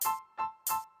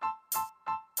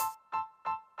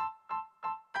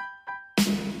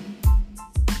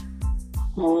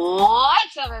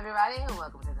What's up, everybody?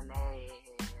 Welcome to the nail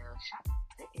shop.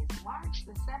 It is March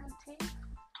the 17th,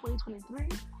 2023,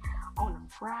 on a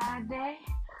Friday,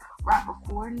 right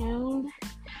before noon.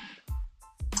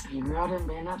 Your girl done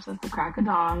been up since the crack of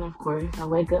dawn, of course. I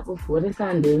wake up before the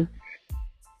sun do.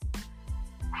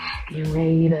 Getting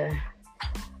ready to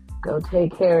go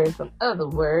take care of some other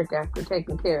work after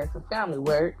taking care of some family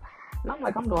work. And I'm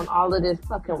like, I'm doing all of this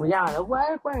fucking Rihanna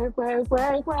work.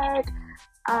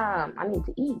 I need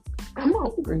to eat. I'm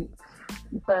hungry.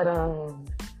 But I was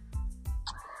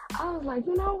like,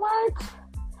 you know what?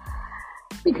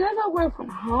 Because I work from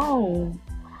home,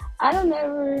 I haven't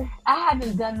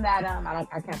done that, I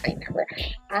can't say never.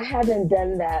 I haven't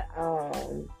done that,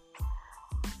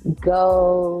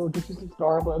 go get you some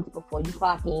Starbucks before you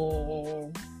clock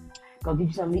in, go get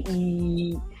you something to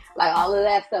eat, like all of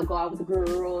that stuff, go out with the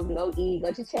girls and go eat,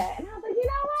 go to chat. And I was like, you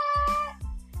know what?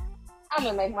 I'm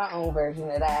gonna make my own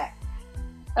version of that.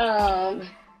 So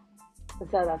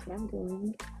that's what I'm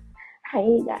doing.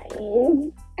 Hey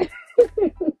guys.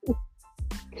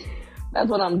 That's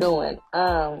what I'm doing.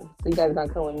 So you guys are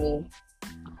gonna come with me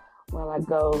while I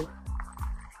go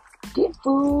get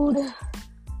food,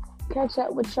 catch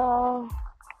up with y'all.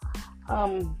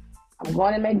 I'm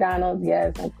going to McDonald's.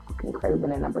 Yes, I'm fucking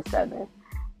craving at number 7.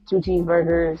 2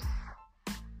 cheeseburgers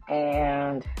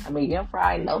and a medium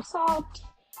fry, no salt,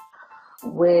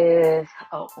 with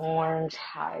an orange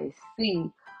high C.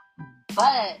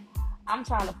 But I'm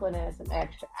trying to put in some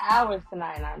extra hours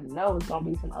tonight, and I know it's gonna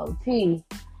be some OT.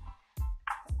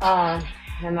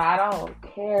 And I don't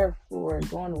care for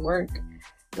going to work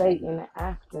late in the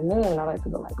afternoon. I like to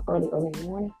go like early in the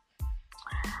morning.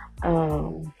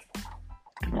 And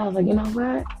I was like, you know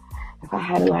what? If I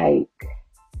had like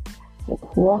some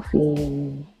coffee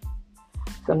and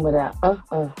some of that,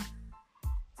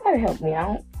 that'd help me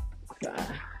out. So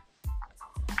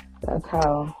that's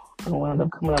how I wound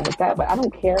up coming up with that. But I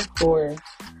don't care for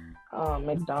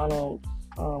McDonald's.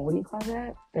 What do you call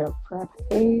that? Their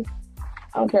frappes.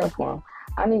 I don't care for them.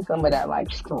 I need some of that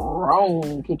like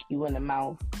strong kick you in the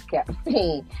mouth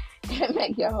caffeine and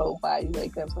make your whole body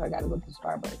wake up. So I gotta go to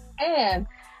Starbucks. And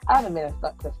I haven't been to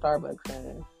Starbucks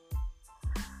and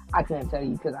I couldn't tell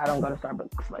you because I don't go to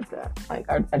Starbucks like that. Like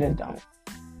I just don't.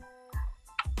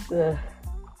 I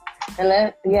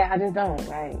just don't.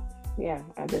 Like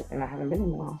and I haven't been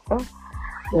in a while. So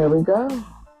there we go.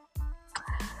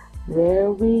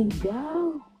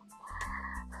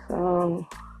 So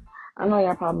I know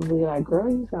y'all probably like, girl,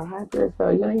 you sound hyper, so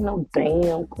you ain't no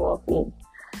damn coffee.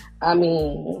 I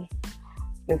mean,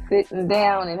 just sitting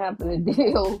down and having to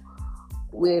deal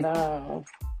with the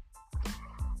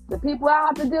people I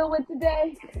have to deal with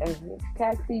today, as it's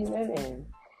tax season and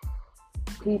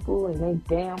people and they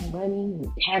damn money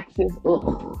and taxes.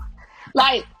 Ugh.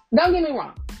 Like, don't get me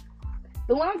wrong.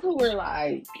 The ones who were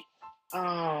like,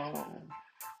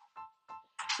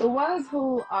 the ones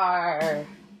who are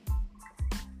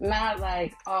not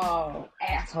like all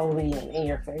assholey and in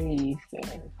your face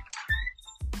and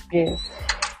just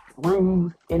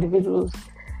rude individuals,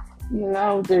 you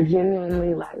know, they're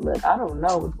genuinely like, look, I don't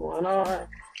know what's going on.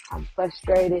 I'm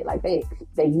frustrated. Like they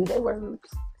use their words.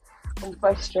 I'm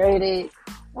frustrated.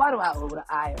 Why do I owe the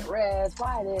IRS?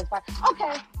 Why this? Why?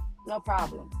 Okay, no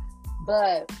problem.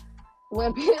 But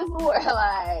when people were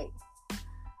like,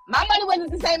 my money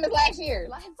wasn't the same as last year.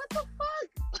 Like, what the fuck?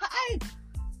 Like,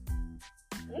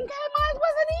 okay, mine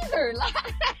wasn't either. Like,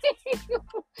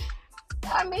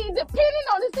 I mean, depending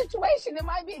on the situation, it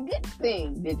might be a good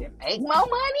thing. Did you make more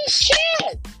money?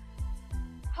 Shit!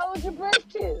 Hold your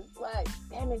britches. Like,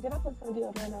 damn it, did I put some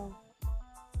deodorant on?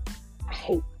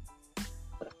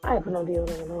 I ain't put no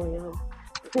deodorant on, y'all.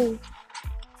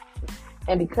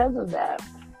 And because of that,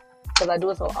 because I do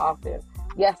it so often,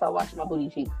 yes, I wash my booty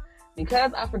cheeks.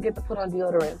 Because I forget to put on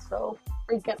deodorant so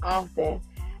freaking often,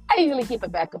 I usually keep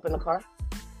it back up in the car.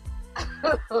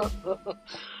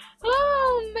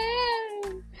 Oh,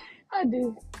 man. I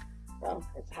do. So,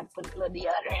 I have to put a little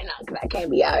deodorant on because I can't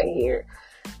be out here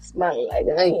smelling like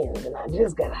onions. And I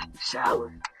just got out the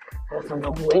shower. That's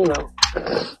no bueno.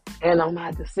 And I'm going to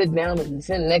have to sit down and be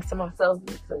sitting next to myself.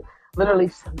 And literally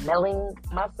smelling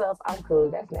myself. I'm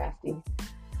cool. That's nasty.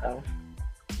 So,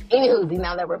 anywho,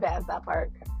 now that we're past that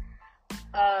part.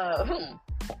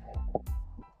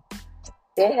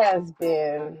 It has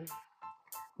been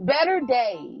better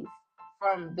days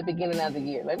from the beginning of the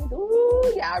year.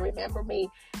 Y'all remember me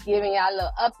giving y'all a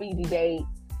little uppity date.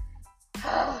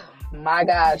 My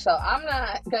gosh. So I'm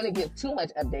not going to give too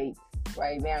much updates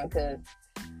right now because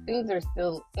things are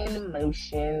still in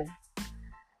motion.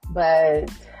 But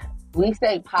we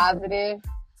stay positive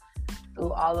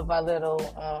through all of our little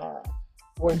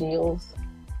ordeals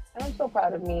And I'm so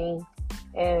proud of me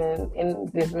and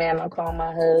this man I call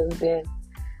my husband.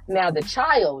 Now the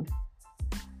child,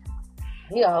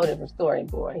 he a whole different story,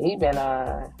 boy. He been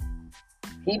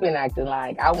acting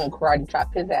like I won't karate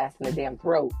chop his ass in the damn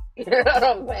throat. You know what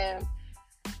I'm saying?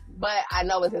 But I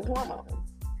know it's his hormones.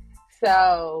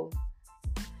 So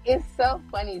it's so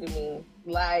funny to me.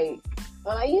 Like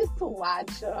when I used to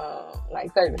watch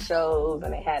like certain shows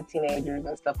and they had teenagers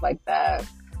and stuff like that,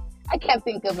 I can't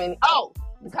think of any. Oh,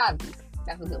 the Cosby's.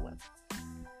 That's a good one.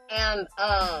 And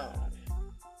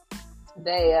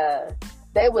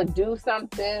they would do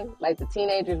something, like the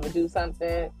teenagers would do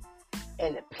something,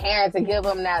 and the parents would give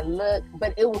them that look,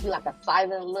 but it would be like a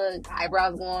silent look,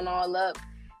 eyebrows going all up,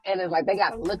 and it's like they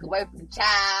gotta look away from the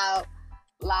child,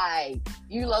 like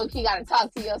you low-key gotta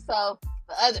talk to yourself.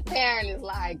 The other parent is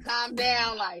like, calm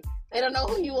down, like they don't know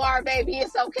who you are, baby,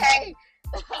 it's okay.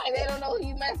 They don't know who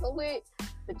you messing with.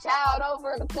 The child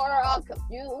over in the corner all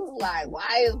confused, like,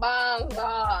 why is mom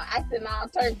acting all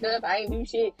turned up? I ain't do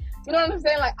shit. You know what I'm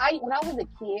saying? Like, when I was a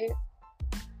kid,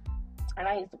 and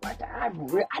I used to watch that, I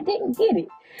didn't get it.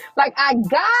 Like, I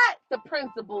got the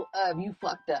principle of you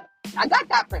fucked up. I got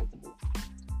that principle.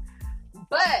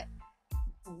 But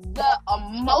the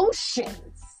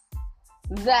emotions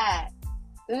that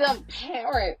the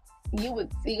parent you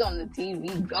would see on the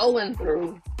TV going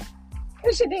through,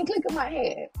 this shit didn't click in my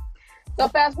head. So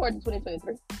fast forward to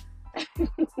 2023.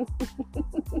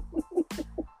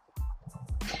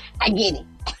 I get it.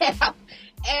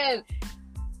 And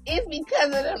it's because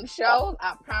of them shows,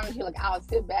 I promise you, like, I'll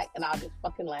sit back and I'll just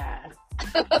fucking laugh.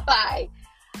 Like,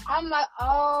 I'm like,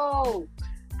 oh,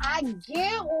 I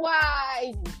get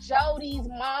why Jody's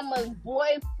mama's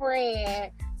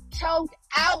boyfriend choked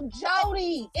out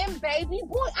Jody and baby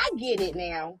boy. I get it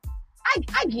now.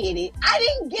 I get it. I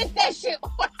didn't get that shit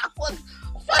when I was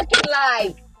fucking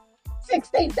like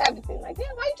 16, 17. Like,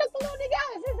 damn, why you took the little nigga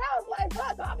out of his house? Like,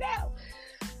 fuck, calm down.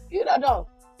 You know, no.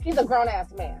 He's a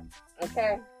grown-ass man,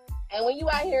 okay? And when you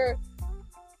out here,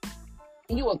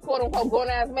 you a quote-unquote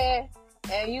grown-ass man,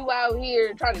 and you out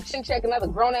here trying to chin-check another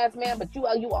grown-ass man, but you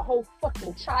a whole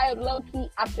fucking child, low-key,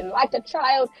 acting like a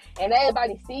child, and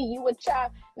everybody see you a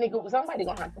child. Nigga, somebody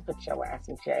gonna have to put your ass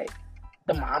in check.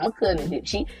 The mama couldn't did.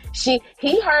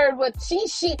 He heard what he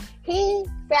sat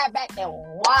back and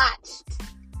watched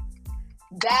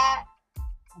that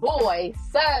boy,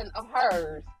 son of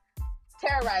hers,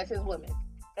 terrorize his women.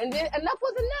 And then enough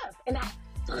was enough. And I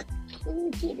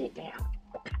fucking get it now.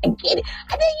 I get it.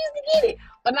 I didn't used to get it.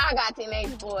 But now I got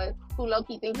teenage boys who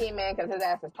low-key think he a man because his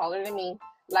ass is taller than me.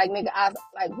 Like, nigga,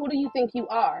 who do you think you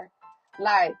are?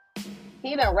 Like,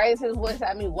 he done raised his voice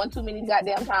at me one too many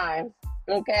goddamn times.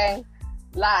 Okay?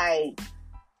 Like,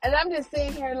 and I'm just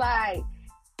sitting here like,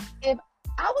 if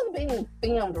I was being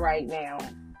filmed right now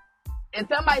and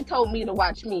somebody told me to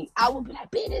watch me, I would be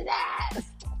like, beat his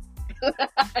ass.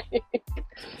 I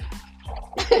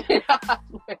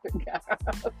swear to God.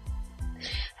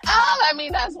 Oh, I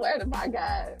mean, I swear to my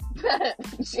God.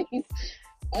 Jeez.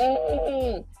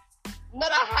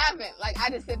 But I haven't. Like,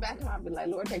 I just sit back and I'll be like,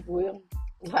 Lord, take the wheel.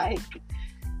 Like,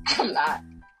 I'm not.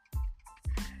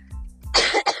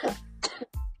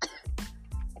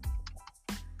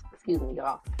 Excuse me,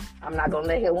 y'all. I'm not gonna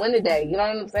let him win today. You know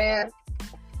what I'm saying?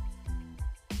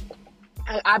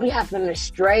 I be having to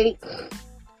straight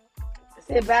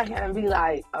sit back and be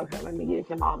like, okay, let me give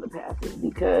him all the passes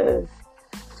because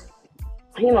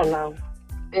he don't know.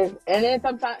 And then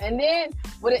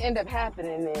what it end up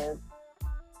happening is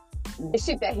the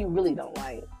shit that he really don't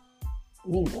like.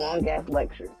 These long ass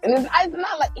lectures, and it's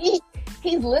not like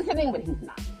he's listening, but he's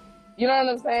not. You know what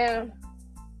I'm saying?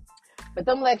 But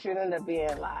them lectures end up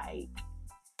being like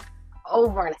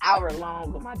over an hour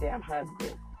long with my damn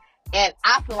husband. And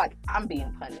I feel like I'm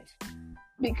being punished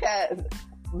because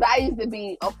that used to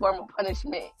be a form of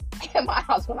punishment in my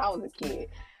house when I was a kid.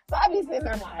 So I be sitting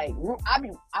there like, I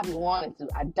be wanting to.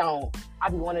 I don't. I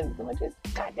be wanting to, like, just,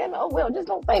 goddamn it, oh well, just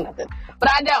don't say nothing. But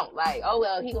I don't. Like, oh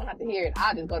well, he gonna have to hear it.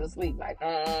 I'll just go to sleep. Like,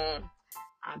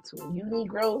 until you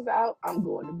Negroes out, I'm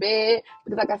going to bed.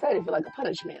 Because like I said, it feel like a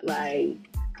punishment. Like,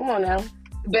 come on now.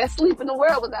 The best sleep in the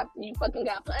world was after you fucking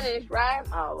got punished, right?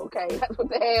 Oh, okay. That's what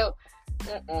the hell.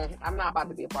 I'm not about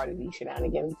to be a part of these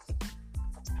shenanigans.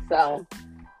 So,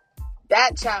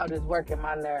 that child is working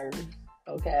my nerves,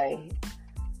 okay?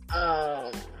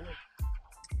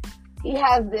 He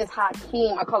has this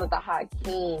Hakeem, I call it the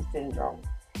Hakeem syndrome.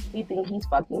 He thinks he's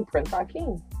fucking Prince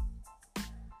Hakeem.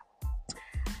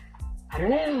 I don't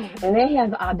know. And then he has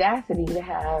the audacity to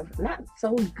have not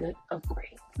so good of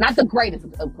grades. Not the greatest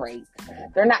of grades.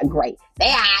 They're not great.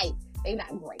 They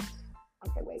not great.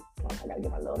 Okay, wait. I gotta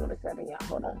get my little number 7, y'all.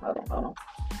 Hold on.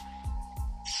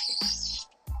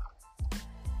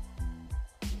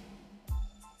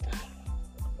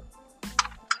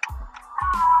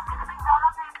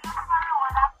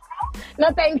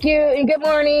 No, thank you, and good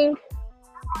morning.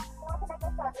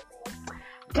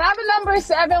 Can I have a number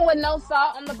 7 with no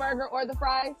salt on the burger or the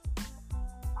fries?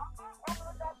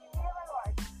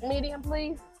 Medium,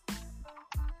 please.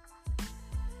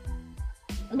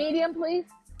 Medium, please.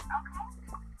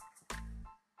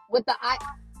 With the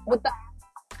with the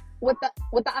with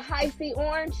the high C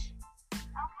orange,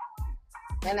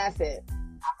 and that's it.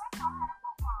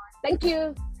 Thank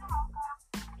you.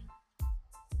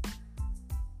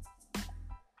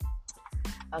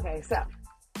 Okay, so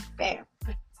bam.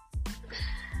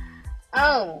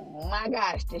 Oh my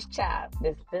gosh, this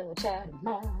little child of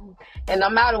mine. And no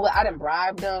matter what, I done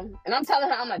bribed him. And I'm telling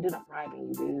her, I'm like, dude, I'm bribing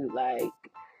you, dude. Like,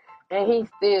 and he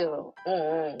still,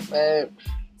 but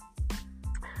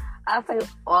I say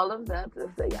all of that to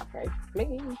say, y'all pray for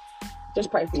me. Just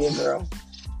pray for your girl.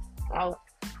 All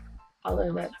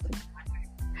of that.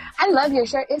 I love your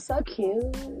shirt. It's so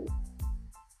cute.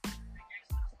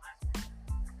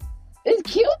 It's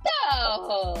cute though.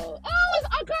 Oh, it's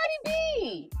on Cardi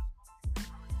B.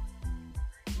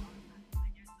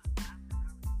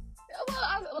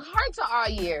 Well, hearts are all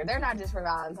year. They're not just for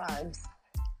Valentine's.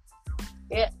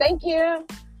 Yeah, thank you.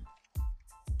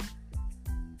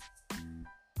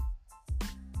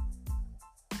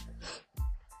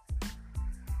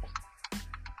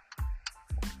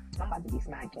 I'm about to be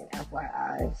smacking,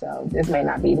 FYI. So this may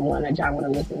not be the one that y'all want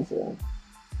to listen to.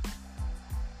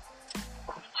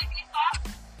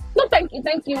 No, thank you,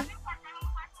 thank you.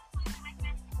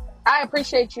 I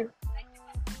appreciate you.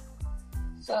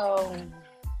 So,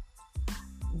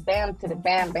 bam to the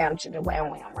bam, bam to the wham,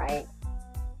 wham, right?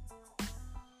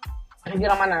 He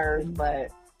get on my nerves,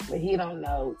 but what he don't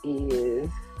know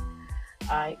is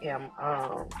I am,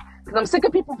 because I'm sick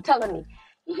of people telling me,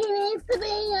 he needs to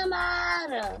be a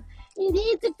model. He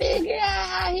needs to figure out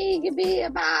how he can be a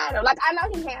model. Like, I know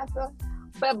he's handsome,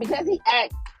 but because he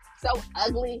acts so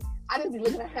ugly, I just be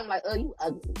looking at him like, oh, you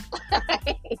ugly.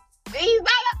 He's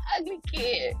not an ugly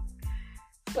kid.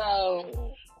 So,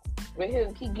 with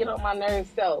his, he get on my nerves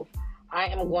self, I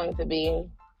am going to be,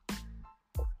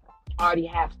 already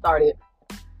have started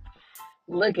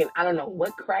looking, I don't know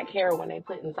what crack heroin they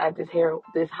put inside this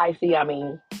high C,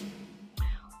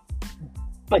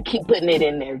 but keep putting it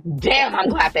in there. Damn, I'm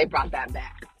glad they brought that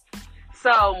back.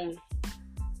 So,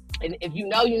 and if you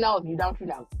know, you know. If you don't, you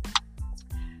don't.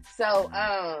 So,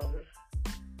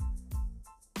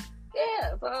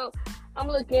 yeah, so I'm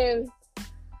looking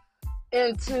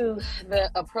into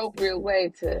the appropriate way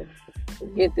to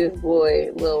get this boy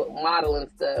a little modeling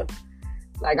stuff.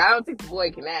 Like, I don't think the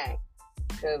boy can act,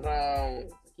 because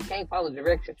he can't follow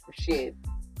directions for shit.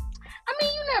 I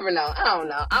mean, you never know. I don't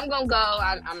know. I'm gonna go.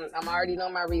 I'm already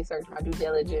doing my research, my due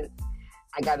diligence.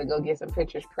 I gotta go get some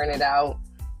pictures printed out.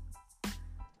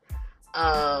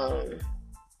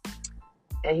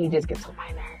 And he just gets on my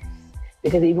nerves.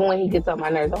 Because even when he gets on my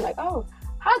nerves, I'm like, oh,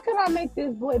 how can I make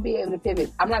this boy be able to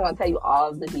pivot? I'm not gonna tell you all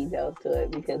of the details to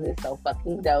it because it's so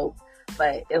fucking dope.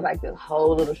 But it's like this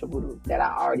whole little shaboodoo that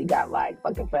I already got like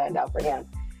fucking planned out for him.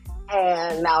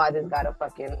 And now I just gotta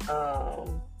fucking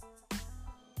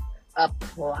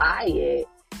apply it.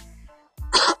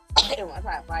 And once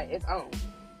I apply it, it's on.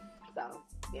 So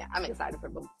yeah, I'm excited for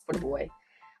the boy.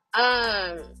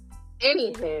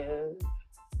 Anywho,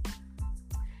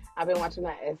 I've been watching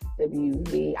that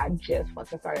SWV. I just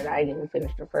fucking started. I didn't even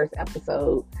finish the first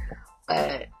episode,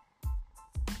 but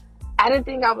I didn't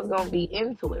think I was gonna be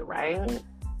into it, right?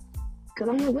 Cause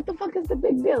I'm like, what the fuck is the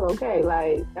big deal? Okay,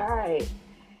 like, all right.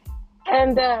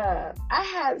 And I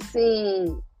had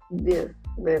seen this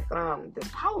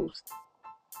post.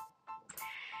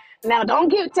 Now, don't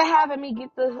get to having me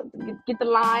get the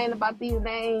line about these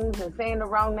names and saying the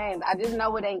wrong names. I just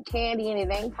know it ain't Candy and it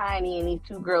ain't Tiny, and these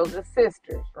two girls are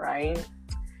sisters, right?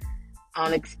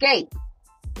 On Escape,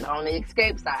 on the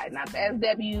Escape side, not the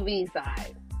SWV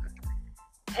side.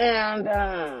 And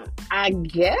I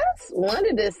guess one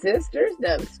of the sisters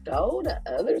done stole the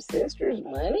other sister's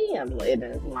money and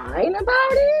is lying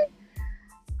about it.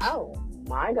 Oh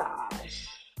my gosh.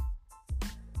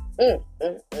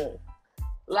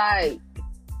 Like,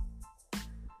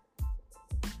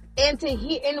 and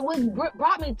what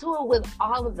brought me to it was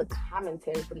all of the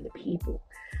commentary from the people.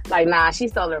 Like, nah, she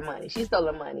stole her money. She stole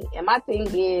her money. And my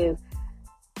thing is,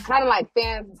 kind of like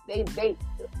fans,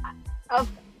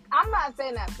 I'm not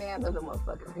saying that fans are the most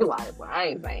fucking reliable. I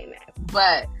ain't saying that.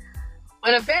 But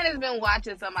when a fan has been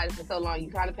watching somebody for so long, you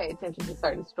kind of pay attention to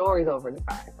certain stories over the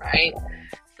time, right?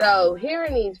 So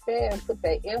hearing these fans put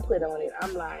their input on it,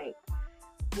 I'm like,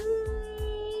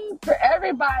 for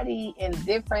everybody in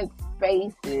different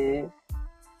spaces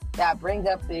that bring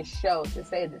up this show to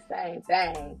say the same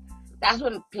thing, That's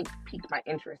what piqued my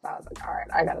interest. I was like, all right,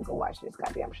 I gotta go watch this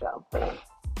goddamn show.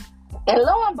 And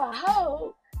lo and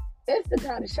behold, it's the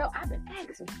kind of show I've been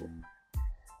asking for.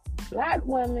 Black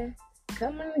women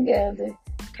coming together,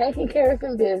 taking care of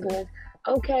some business.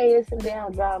 Okay, it's some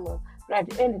damn drama, but at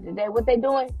the end of the day, what they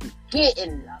doing?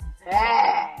 Getting the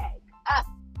bag.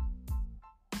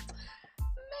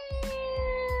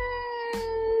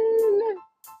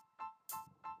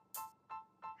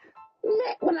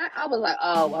 Man, when I was like,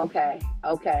 oh,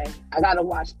 okay, I gotta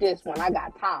watch this one. I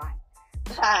got time.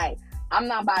 Like, I'm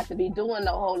not about to be doing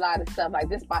a whole lot of stuff like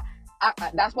this.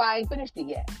 That's why I ain't finished it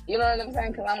yet. You know what I'm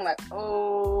saying? Because I'm like,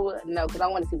 oh, no, because I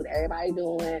want to see what everybody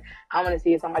doing. I want to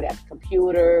see if somebody at the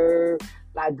computer,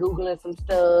 like Googling some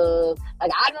stuff.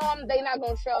 Like, I know they not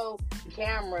going to show the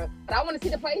camera, but I want to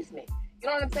see the placement. You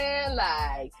know what I'm saying?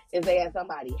 Like, is they at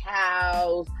somebody's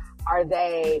house? Are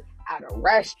they at a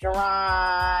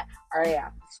restaurant? Are they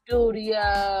at the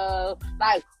studio?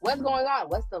 Like, what's going on?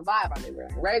 What's the vibe? Are they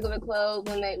wearing regular clothes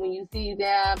when you see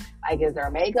them? Like, is their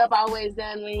makeup always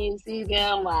done when you see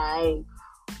them? Like,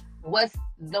 what's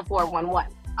the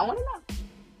 411? I want to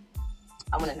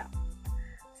know.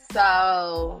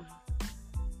 So,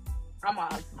 I'm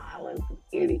all smiling from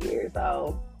ear to ear.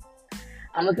 So,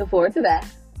 I'm looking forward to that.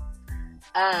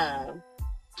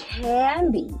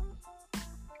 Candy.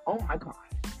 Oh my gosh.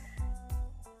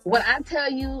 When I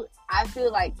tell you, I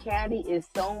feel like Candy is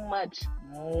so much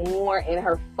more in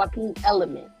her fucking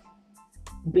element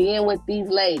being with these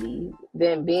ladies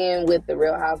than being with the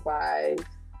Real Housewives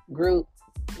group.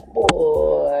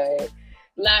 Boy.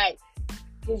 Like,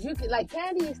 cause you could, like,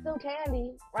 Candy is still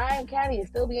Candy, right? Candy is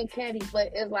still being Candy,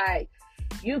 but it's like,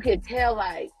 you could tell,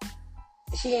 like,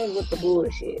 she ain't with the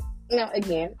bullshit.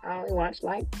 Again, I only watched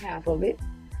like half of it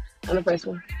on the first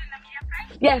one.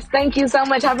 Yes, thank you so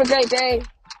much. Have a great day.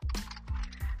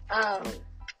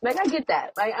 Like, I get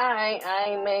that. Like, I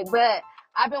ain't made, but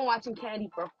I've been watching Candy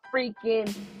for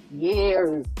freaking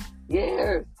years.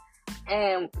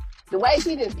 And the way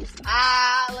she just be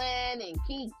smiling and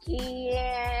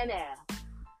kikiing and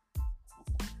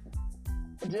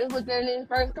just within these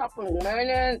first couple of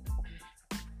minutes,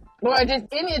 or just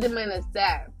any of the minutes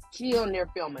that she on there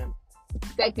filming,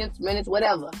 seconds, minutes,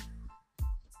 whatever.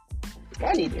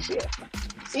 Candy the shit.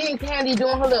 Seeing Candy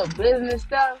doing her little business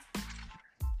stuff.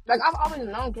 Like, I've always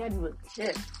known Candy was the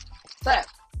shit. But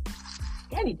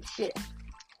Candy the shit.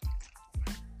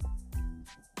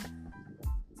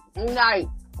 Like,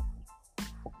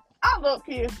 I love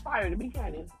kids aspire to be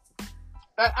Candy.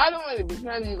 Like, I don't want to be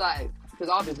Candy, like, because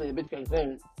obviously a bitch can't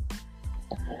sing.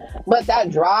 But that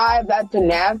drive, that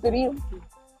tenacity.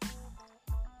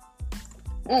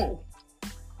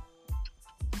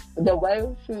 The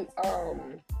way she,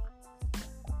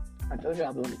 I told you I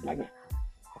was like it.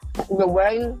 The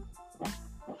way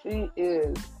she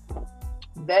is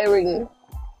very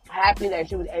happy that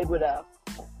she was able to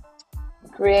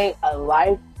create a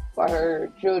life for her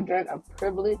children of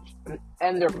privilege,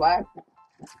 and they're black.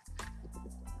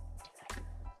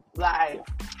 Like,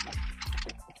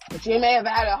 she may have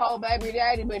had a whole baby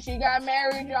daddy, but she got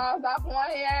married, y'all. Stop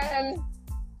playing. And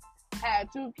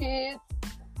had 2 kids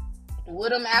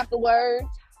with them afterwards.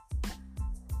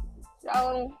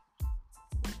 So,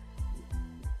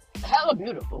 hella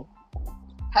beautiful.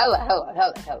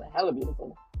 Hella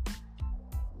beautiful.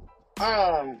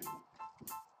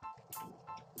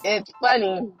 It's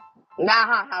funny.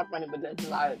 Not how funny, but that's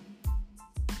like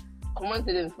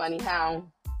coincidence funny how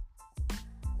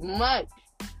much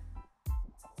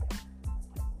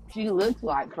she looks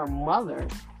like her mother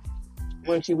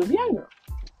when she was younger.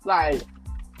 Like,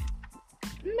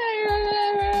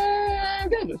 man,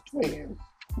 they was twins.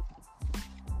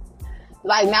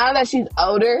 Like, now that she's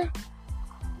older,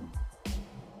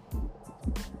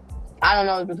 I don't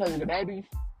know if it's because of the babies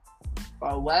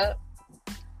or what,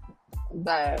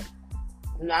 but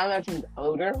now that she's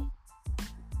older,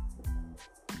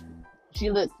 she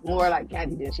looks more like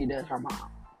Candy than she does her mom.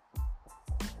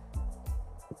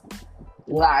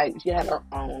 Like, she had her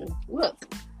own look.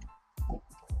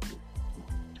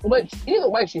 Which, either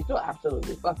way, she's still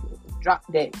absolutely fucking drop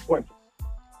dead gorgeous.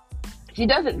 She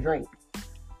doesn't drink.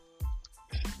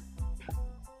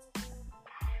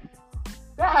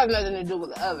 That has nothing to do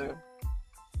with the other.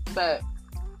 But,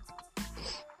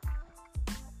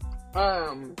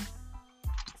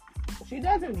 she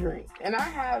doesn't drink. And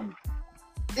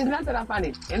it's not that I find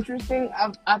it interesting.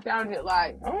 I found it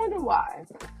like, I wonder why.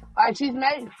 Like, she's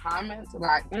made comments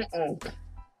like,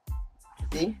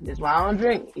 see, this is why I don't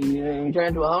drink. You turn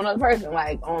into a whole nother person,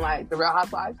 like, on, like, the Real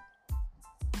Housewives.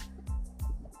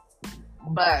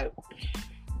 But,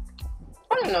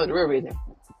 I don't know the real reason.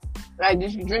 Like,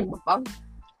 did she drink before?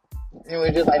 It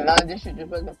was just like, nah, this shit just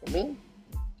wasn't for me.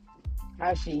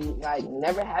 How she, like,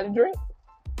 never had a drink,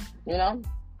 you know?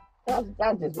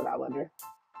 That's just what I wonder.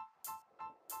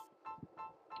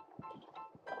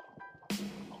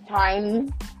 Tiny.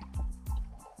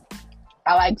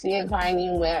 I like seeing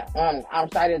Tiny when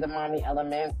outside of the mommy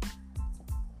element.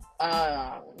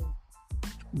 Um,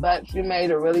 but she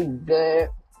made a really good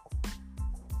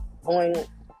point.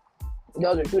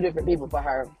 Those are two different people for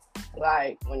her.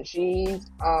 Like when she's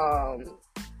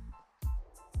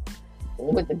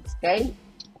with the state,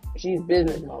 she's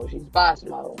business mode, she's boss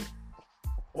mode.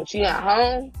 When she at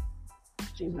home,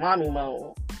 she's mommy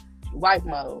mode, she's wife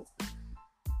mode.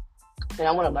 And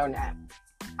I want to learn that.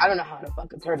 I don't know how to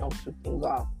fucking turn those two things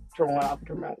off. Turn one off and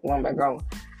turn one back on.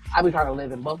 I be trying to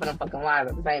live in both of them fucking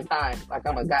lives at the same time. Like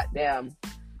I'm a goddamn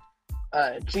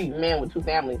cheap man with two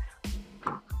families.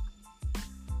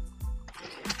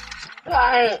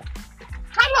 Like,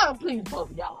 how long please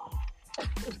both of y'all?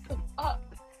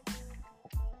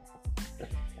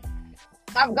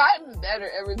 I've gotten better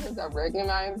ever since I've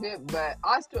recognized it, but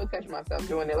I still catch myself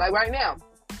doing it. Like right now,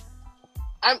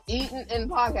 I'm eating and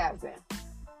podcasting.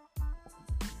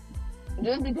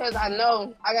 Just because I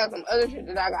know I got some other shit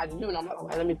that I got to do, and I'm like,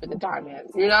 okay, let me put the time in,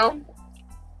 you know?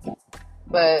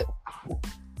 But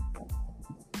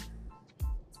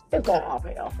it's going to all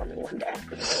pay off for me one day.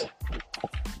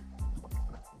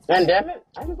 And damn it,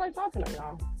 I just like talking to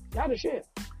y'all. Y'all the shit.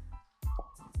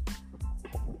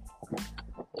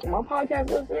 My podcast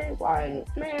listeners, like,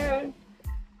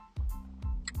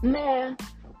 man,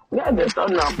 y'all just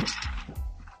don't know.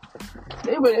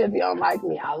 Even if you don't like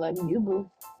me, I love you, boo.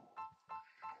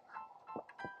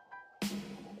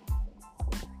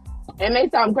 It may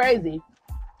sound crazy,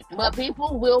 but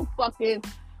people will fucking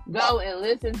go and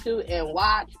listen to and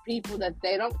watch people that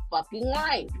they don't fucking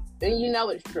like. And you know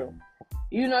it's true.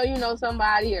 You know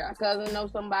somebody, or a cousin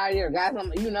knows somebody, or got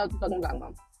somebody, you know what the fuck I'm talking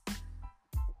about.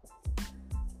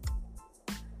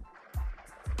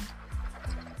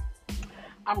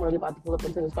 I'm really about to pull up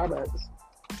into the Starbucks.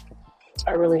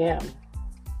 I really am.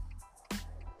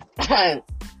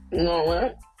 You know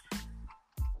what?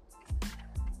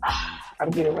 I'm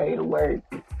getting ready to work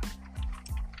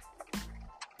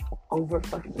over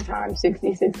fucking time,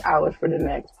 66 hours for the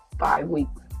next 5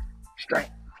 weeks straight.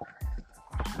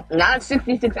 Not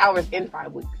 66 hours in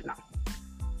 5 weeks, no.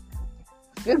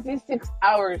 66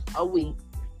 hours a week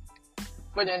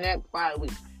for the next 5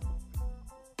 weeks.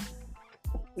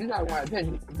 You gotta want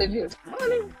attention. Bitch,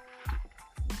 money.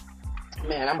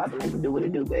 Man, I'm about to make you do what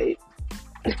it do, babe.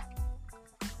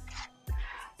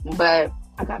 But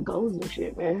I got goals and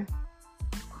shit, man.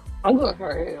 I'm good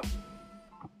for hell.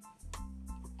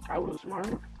 I was smart.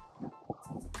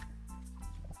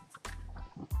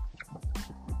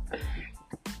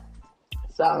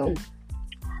 So,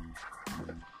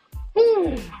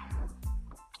 me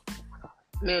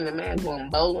and the man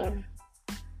going bowling.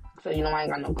 So, you know, I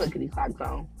ain't got no clickety clocks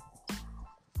on.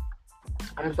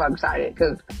 I'm so excited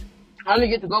because I only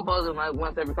get to go bowling like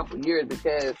once every couple of years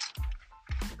because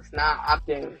it's not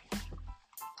often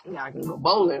I can go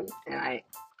bowling and I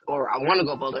want to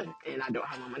go bowling and I don't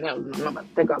have on my nails. I'm not about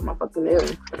to take off my fucking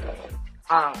nails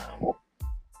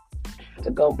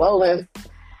to go bowling.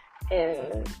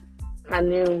 And I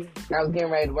knew I was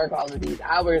getting ready to work all of these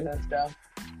hours and stuff.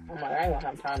 I'm like, I ain't gonna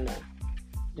have time to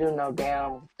do no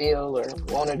damn feel or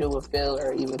want to do a feel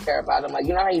or even care about it. I'm like,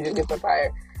 you know how you just get so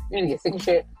tired? You just get sick of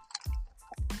shit.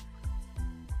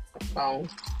 So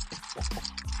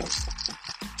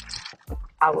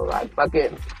I was like, fuck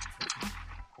it.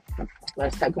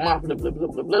 Let's take them off. Bloop, bloop,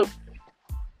 bloop, bloop, bloop.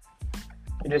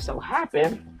 It just so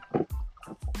happened,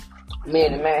 me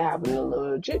and the man having a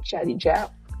little chit-chatty chat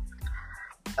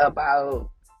about,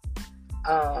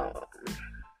 because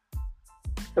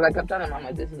I kept telling him, I'm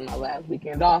like, this is my last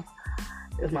weekend off.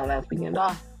 It's my last weekend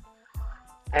off.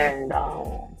 And,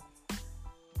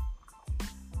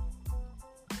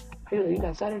 you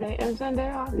got Saturday and Sunday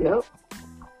off? Yep.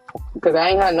 Because I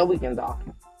ain't had no weekends off.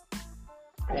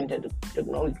 I ain't took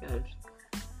no weekends.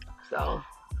 So,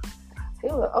 he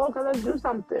was like, oh, okay, let's do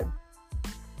something.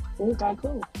 Okay,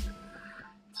 cool.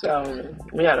 So,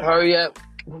 we had to hurry up.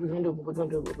 What we gonna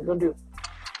do?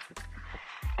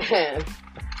 And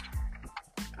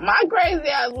my crazy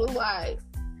ass was like,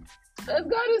 let's go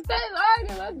to State Line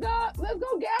and let's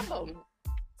go gamble.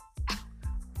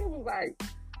 He was like,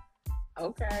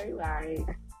 okay,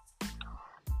 like,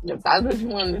 if that's what you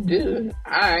want to do,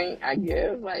 I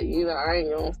guess, like, you know, I ain't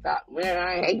gonna stop. Man,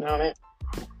 I ain't hating on it.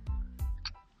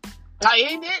 Like,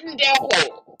 he didn't downplay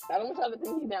it. I don't try to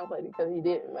think he downplayed it because he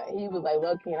didn't. Like, he was like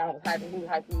lucky and I was hyping. He was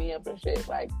hyping me up and shit.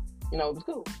 Like, you know, it was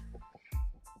cool.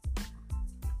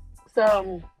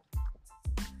 So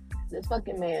This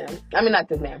fucking man, I mean, not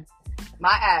this man,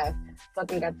 my ass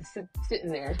fucking got to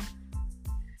sitting there.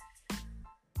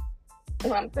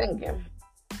 And I'm thinking,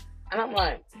 and I'm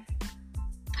like,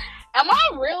 am I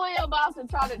really about to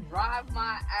try to drive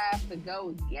my ass to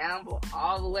go gamble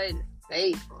all the way to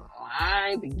state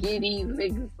line to get these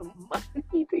niggas some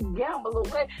money to gamble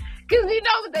away? Because you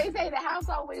know what they say, the house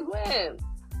always wins.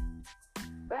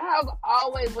 The house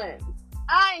always wins.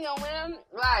 I ain't gonna win.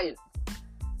 Like,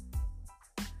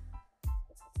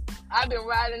 I've been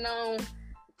riding on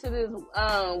to this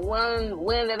one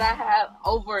win that I had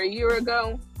over a year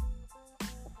ago.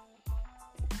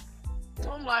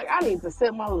 I'm like, I need to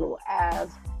sit my little ass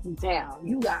down.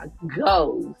 You got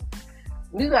goals.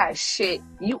 You got shit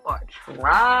you are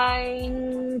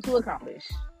trying to accomplish.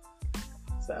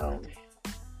 So,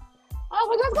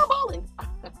 well, let's go bowling.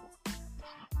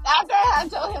 After I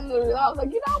told him the I was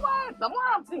like, you know what? The more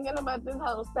I'm thinking about this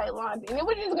whole state line, and it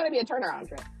was just going to be a turnaround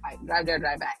trip. Like, drive there,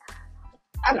 drive back.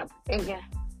 I'm thinking,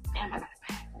 damn, I gotta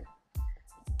pack.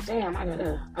 Damn, I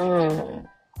gotta,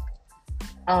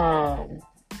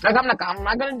 like, I'm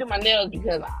not gonna do my nails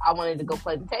because I wanted to go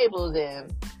play the tables,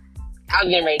 and I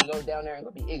was getting ready to go down there and go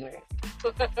be ignorant.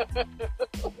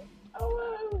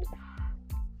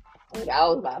 I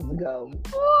was about to go,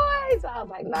 boy. So I was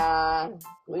like, nah,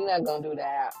 we're not gonna do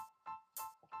that.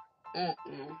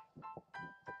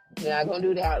 We're not gonna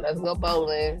do that. Let's go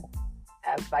bowling.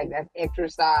 That's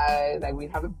exercise. Like, we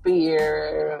have a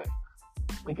beer.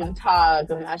 We can talk.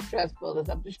 It's not stressful. It's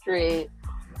up the street.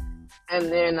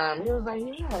 And then he was like,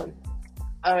 yeah.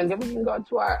 And then we can go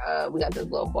to our, we got this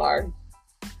little bar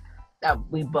that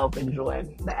we both enjoy,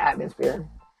 the atmosphere.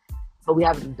 But we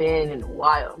haven't been in a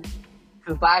while.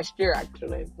 Since last year,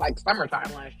 actually. Like,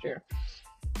 summertime last year.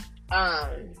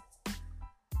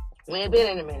 We ain't been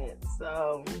in a minute.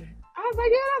 So, I was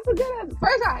like, yeah, that's a good answer.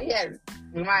 First time, yeah,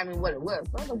 remind me what it was.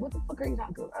 So I was like, what the fuck are you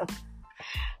talking about?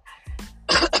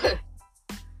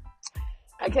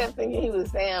 I kept thinking he was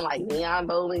saying, like, neon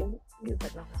bowling. He was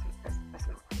like, no, that's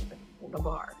not the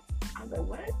bar. I was like,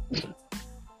 what?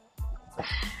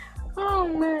 Oh,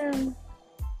 man.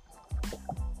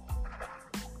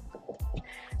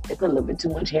 They put a little bit too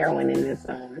much heroin in this.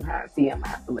 I see him. I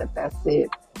have to let that sit.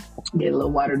 Get a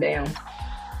little watered down.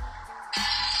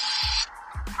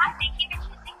 Hi, thank you for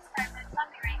choosing Starbucks. I'll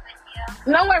be right with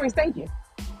you. No worries. Thank you.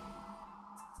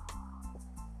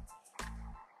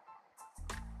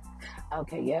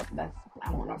 Okay, yep.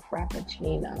 I want a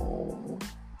frappuccino.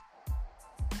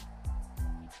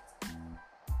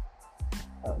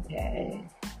 Okay.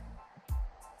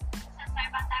 So sorry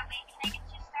about that. Wait, can I get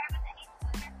you started with any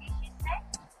food or fish you say?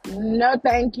 No,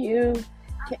 thank you. Okay,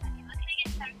 what can I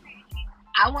get started for your treatment?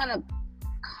 I want a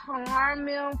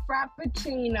caramel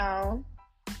frappuccino.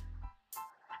 What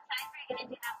size are you going to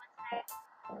do that one,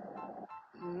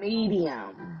 sir?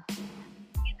 Medium.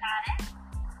 You got it?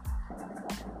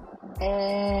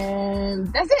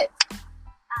 And that's it.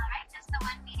 Alright, just the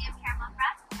one medium caramel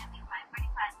frap. It's going to be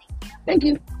 $5.45. Thank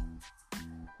you.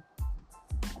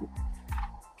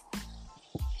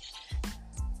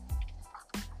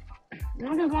 I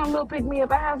just want a little pick me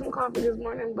up. I had some coffee this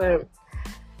morning, but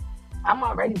I'm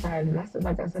already tired. And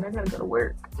like I said, I gotta go to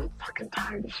work. I'm fucking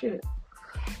tired of shit.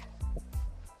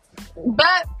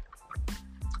 But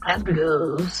that's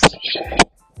because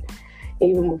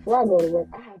even before I go to work,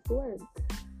 I have to work.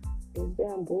 These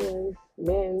damn boys,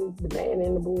 the man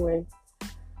and the boy.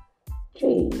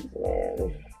 Jeez,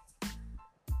 man.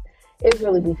 It's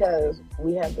really because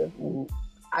we have this.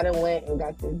 I done went and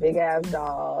got this big ass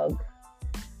dog.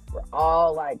 We're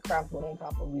all like crumpled on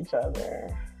top of each other,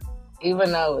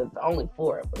 even though it's only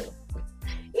 4 of us.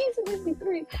 It used to be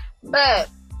 3. But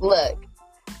look,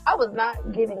 I was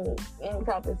not getting any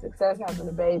type of success having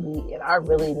a baby, and I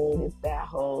really needed that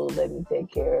whole let me take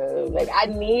care of. Like, I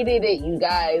needed it, you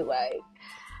guys. Like,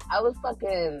 I was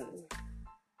fucking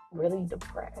really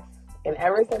depressed, and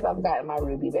ever since I've gotten my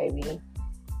Ruby baby,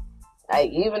 like,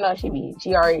 even though she done.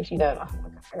 Oh my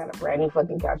God, I got a brand new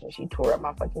fucking couch, and she tore up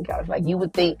my fucking couch. Like, you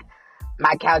would think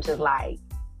my couch is like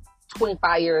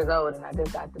 25 years old, and I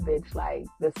just got the bitch like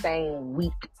the same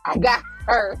week I got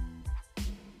her.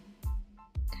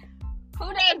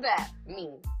 Who does that? Me.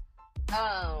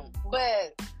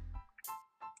 But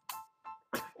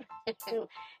it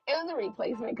was a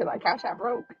replacement because my couch I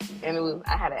broke, and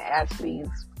I had an Ashley,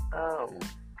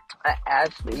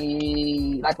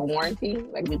 like a warranty,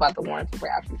 like we bought the warranty for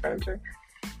Ashley furniture,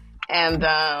 and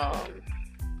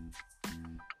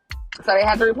so they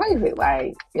had to replace it.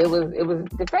 Like, it was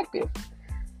defective.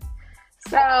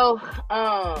 So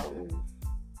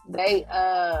they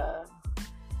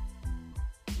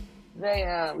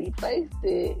replaced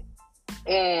it,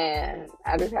 And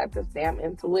I just had this damn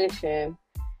intuition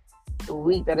the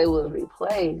week that it was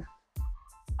replaced,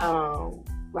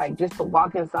 like just to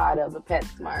walk inside of a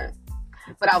PetSmart.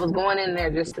 But I was going in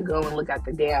there just to go and look at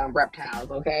the damn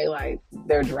reptiles, okay? Like,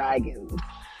 they're dragons.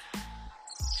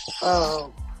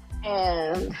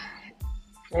 And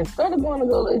instead of going to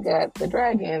go look at the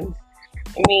dragons,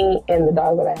 me and the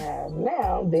dog that I have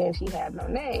now, then she had no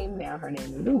name. Now her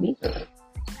name is Ruby.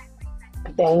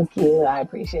 Thank you. I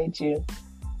appreciate you.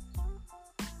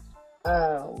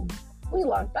 We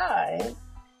walked by,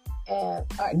 and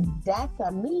that's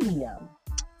a medium.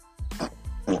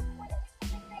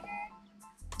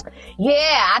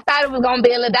 Yeah, I thought it was gonna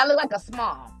be a little. That looked like a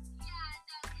small.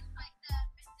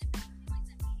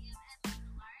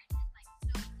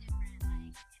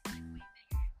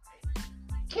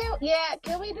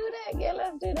 Can we do that? Yeah,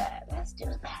 let's do that. Let's do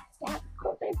that. That's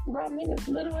cool. They brought me this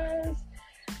little ass.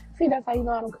 See, that's how you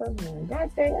know I'm cooking.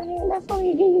 That thing, I mean, that's how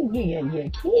you get your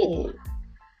kid.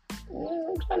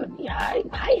 I'm trying to be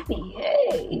hypey.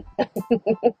 Hey.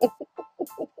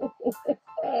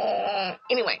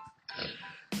 Anyway,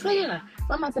 so yeah,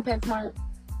 so I'm at the PetSmart,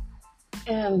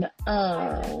 and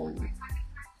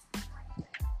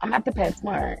I'm at the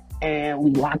PetSmart, and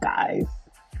we lock eyes.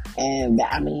 And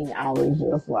I mean, I was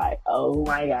just like, oh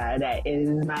my God, that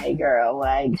is my girl.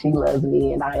 Like, she loves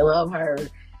me and I love her.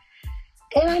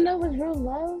 And I know it's real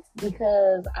love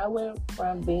because I went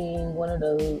from being one of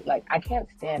those, like, I can't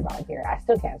stand dog hair. I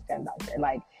still can't stand dog hair.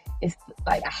 Like, it's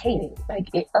like, I hate it. Like,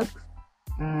 it irks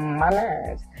my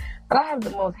nerves. But I have the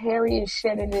most hairiest,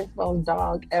 sheddingest, most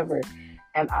dog ever.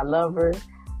 And I love her.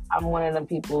 I'm one of them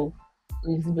people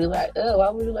who used to be like, oh, why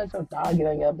would you let your dog get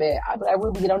on your bed? I'd be like,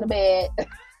 Ruby, get on the bed.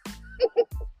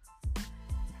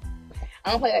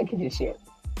 I don't play that kitchen shit.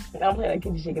 because I'm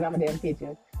a damn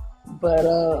kitchen. But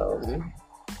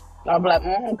I'll be like,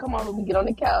 come on, Ruby, get on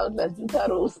the couch, let's do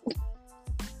cuddles.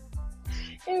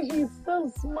 And she's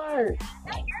so smart.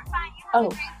 No, you're fine. You have a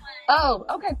great one. Oh,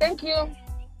 okay, thank you.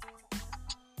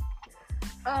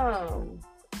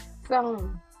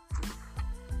 So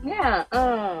yeah,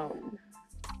 so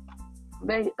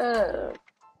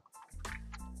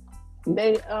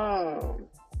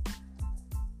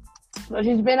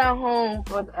she's been at home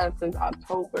for us since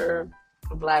October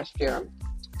of last year,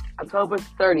 October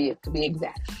 30th to be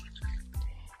exact.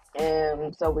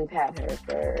 And so we've had her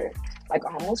for like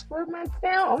almost 4 months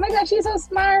now. Oh my God, she's so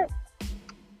smart.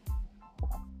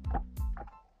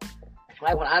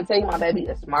 Like when I tell you my baby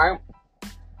is smart,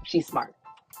 she's smart.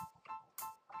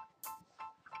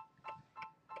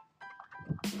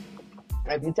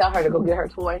 If you tell her to go get her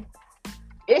toy,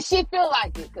 if she feel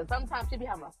like it, because sometimes she be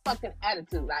having a fucking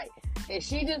attitude. Like, if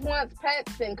she just wants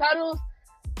pets and cuddles,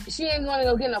 she ain't gonna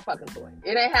go get no fucking toy.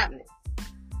 It ain't happening.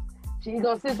 She's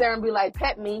gonna sit there and be like,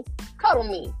 pet me, cuddle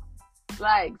me,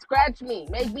 like, scratch me,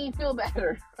 make me feel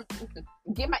better.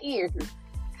 Get my ears.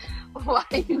 Why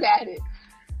you got it?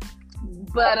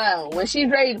 But when she's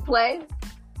ready to play,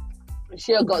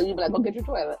 she'll go, you be like, go get your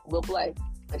toy, we'll play.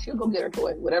 And she'll go get her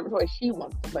toy, whatever toy she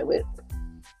wants to play with.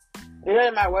 It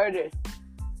doesn't matter what it is.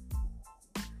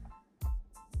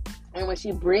 And when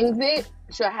she brings it,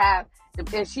 she'll have,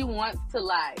 if she wants to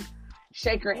like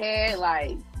shake her head,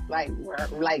 like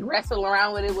wrestle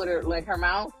around with it with her, like her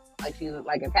mouth, like she's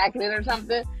like attacking it or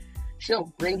something,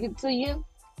 she'll bring it to you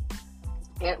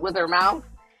and, with her mouth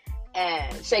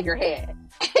and shake her head.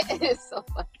 It's so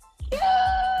fucking cute.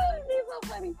 It's so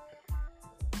funny.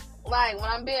 Like when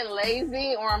I'm being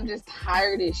lazy or I'm just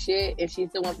tired as shit and she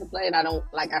still wants to play and I don't,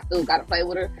 like, I still gotta play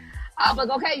with her, I'll be like,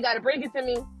 okay, you gotta bring it to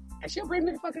me. And she'll bring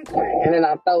me the fucking toy. And then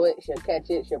I'll throw it, she'll catch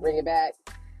it, she'll bring it back.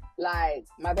 Like,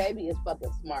 my baby is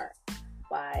fucking smart.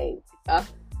 Like, I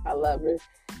love her.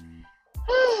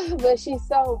 But she's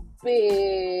so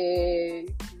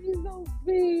big. She's so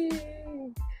big.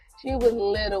 She was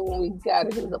little when we got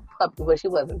her. She was a puppy, but she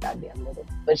wasn't that damn little.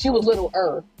 But she was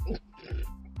littler.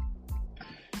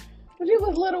 She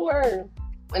was littler.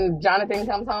 When Jonathan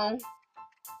comes home,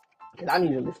 because I'm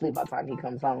usually asleep by the time he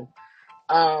comes home.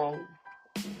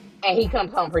 And he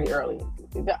comes home pretty early.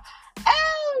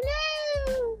 Oh,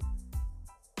 no!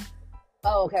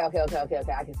 Oh, okay.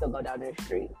 I can still go down this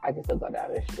street. I was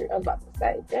about to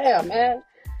say, damn, man.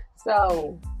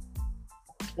 So,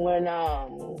 when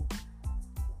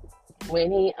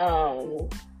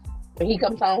he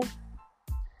comes home,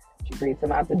 she greets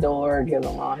him out the door, gives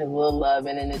him all his little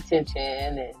loving and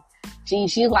attention, and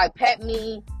she's like, pet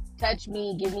me, touch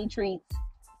me, give me treats.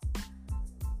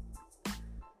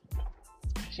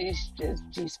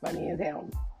 She's funny as hell.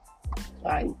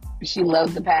 Like, she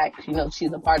loves the pack. She knows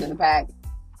she's a part of the pack.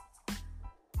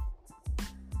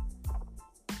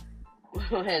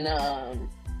 And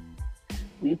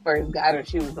we first got her,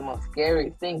 she was the most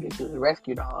scariest thing because she was a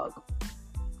rescue dog.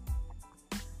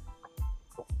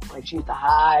 Like, she used to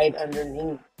hide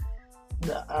underneath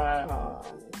the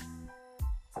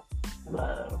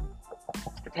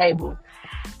table.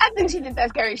 I think she did that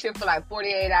scary shit for like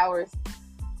 48 hours.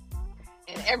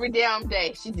 And every damn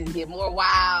day, she just get more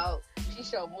wild. She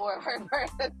showed more of her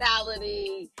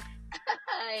personality.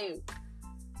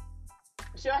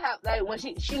 She'll have, like, when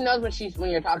she knows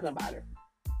when you're talking about her.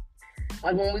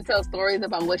 Like, when we tell stories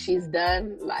about what she's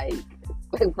done, like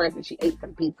for instance, she ate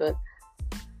some pizza.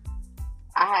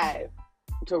 I had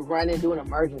to run and do an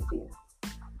emergency.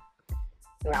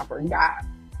 And I forgot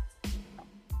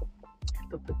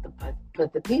to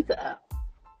put the pizza up.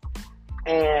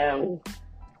 And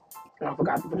I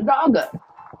forgot to put the dog up.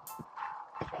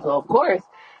 So, of course,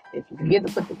 if you forget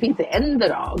to put the pizza and the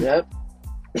dog up,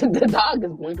 the dog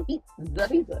is going to eat the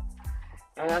pizza.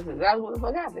 And that's exactly what the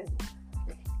fuck happened.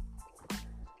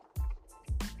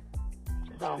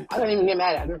 So, I couldn't even get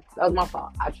mad at her. That was my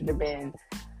fault. I should have been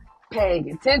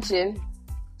paying attention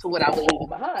to what I was leaving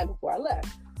behind before I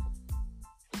left.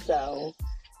 So,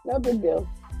 no big deal.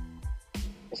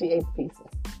 She ate the pizza.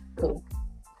 Cool.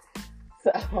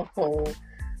 So,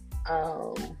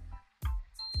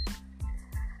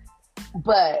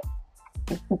 but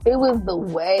it was the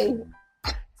way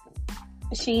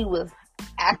she was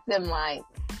acting like,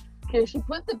 cause she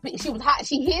was hot,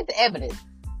 she hid the evidence,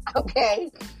 okay?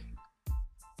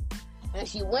 And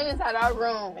she went inside our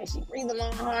room and she breathed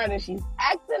long hard and she's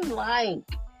acting like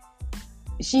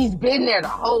she's been there the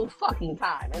whole fucking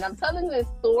time. And I'm telling this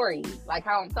story, like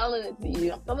how I'm telling it to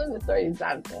you. I'm telling the story to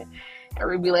Jonathan. And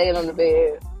Ruby laying on the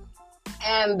bed.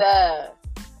 And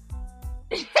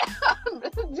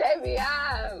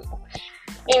JVI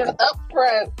is up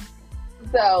front.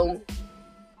 So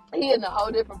he in a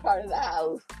whole different part of the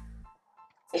house.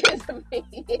 It's me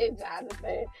and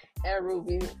Jonathan and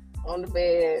Ruby on the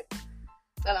bed.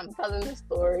 And I'm telling the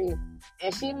story.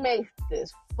 And she makes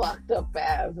this fucked up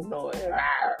ass noise.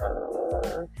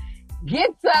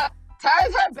 Gets up,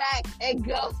 turns her back, and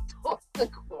goes towards the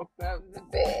corner of the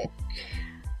bed.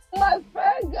 My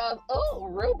friend goes, "Oh,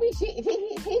 Ruby,"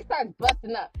 he starts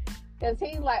busting up. Cause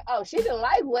he's like, "Oh, she didn't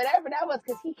like whatever that was,"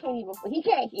 cause he can't hear what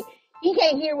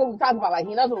we're talking about. Like,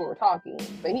 he knows what we're talking,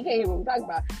 but he can't hear what we're talking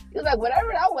about. He was like,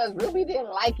 "Whatever that was, Ruby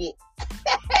didn't like it."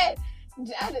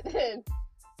 Jonathan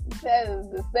says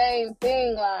the same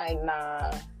thing, like,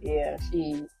 "Nah, yeah,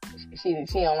 she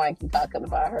don't like you talking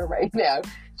about her right now.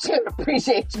 She don't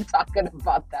appreciate you talking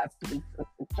about that pizza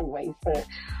situation."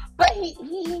 But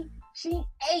she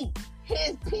ate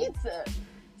his pizza.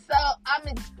 So I'm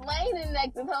explaining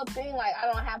like this whole thing, like I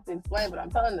don't have to explain, but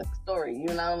I'm telling the story,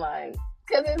 you know, like,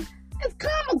 cause it's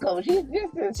comical. She's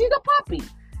a puppy.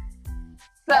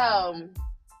 So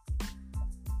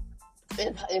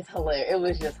it's hilarious. It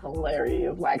was just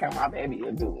hilarious, like how my baby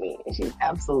would do me. And she's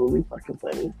absolutely fucking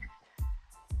funny.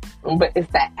 But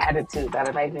it's that attitude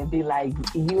that'll make me be like,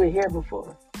 "You were here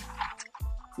before.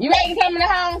 You ain't come in the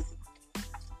house."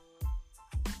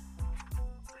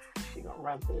 She gonna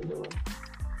run through the door.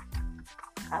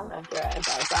 I left her ass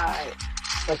outside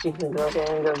so she can go ahead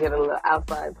and go get a little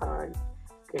outside time.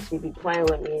 Cause she be playing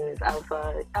with me and it's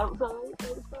outside.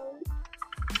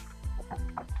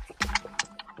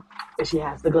 And she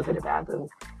has to go to the bathroom.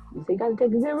 You say, "You gotta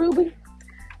take a good Ruby?"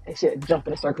 And she'll jump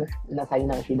in a circle. And that's how you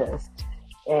know she does.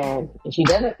 And if she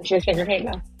doesn't, she'll shake her head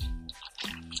no.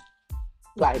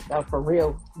 Like, for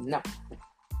real, no.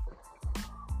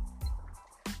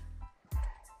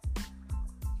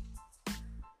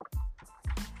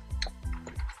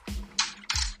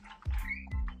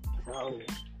 So,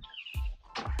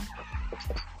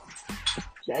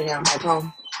 yeah, I'm back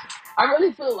home. I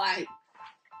really feel like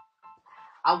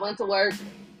I went to work,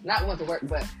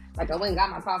 but like I went and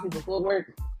got my coffee before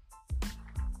work.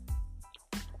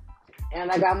 And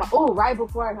I got right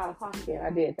before I got a coffee again,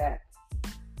 I did that.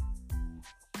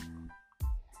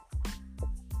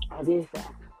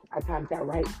 I timed that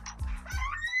right.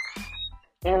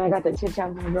 And I got the chit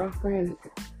chat with my girlfriend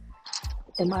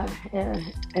and my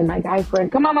guy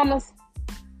friend. Come on, mamas.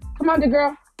 Come on, the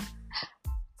girl.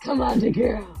 Come on, the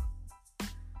girl.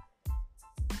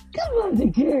 Come on, the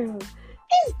girl.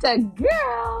 It's the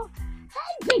girl.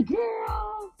 Hey, the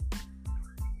girl.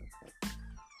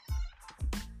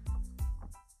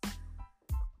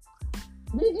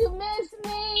 Did you miss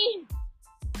me?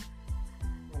 I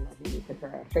don't know if you took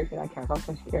her out straight to that couch. That's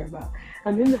what she cared about.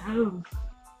 I'm in the house.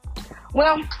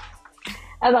 Well,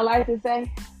 as I like to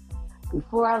say,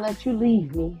 before I let you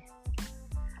leave me,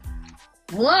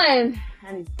 one,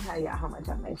 I need to tell y'all how much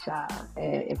I miss y'all.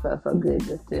 And it felt so good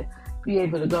just to be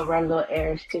able to go run a little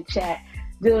errands, chit chat,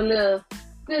 do a little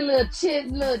a little chit,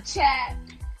 little chat.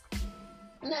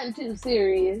 Nothing too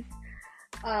serious.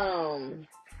 I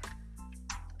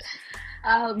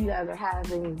hope you guys are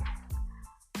having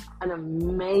an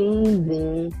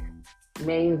amazing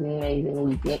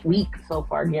week so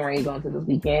far. Getting ready to go into this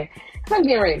weekend. So I'm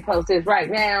getting ready to post this right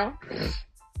now.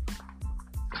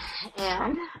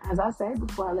 And as I said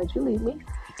before I let you leave me,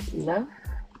 love,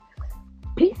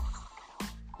 peace,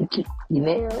 and keep your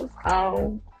nails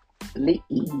on. Yes.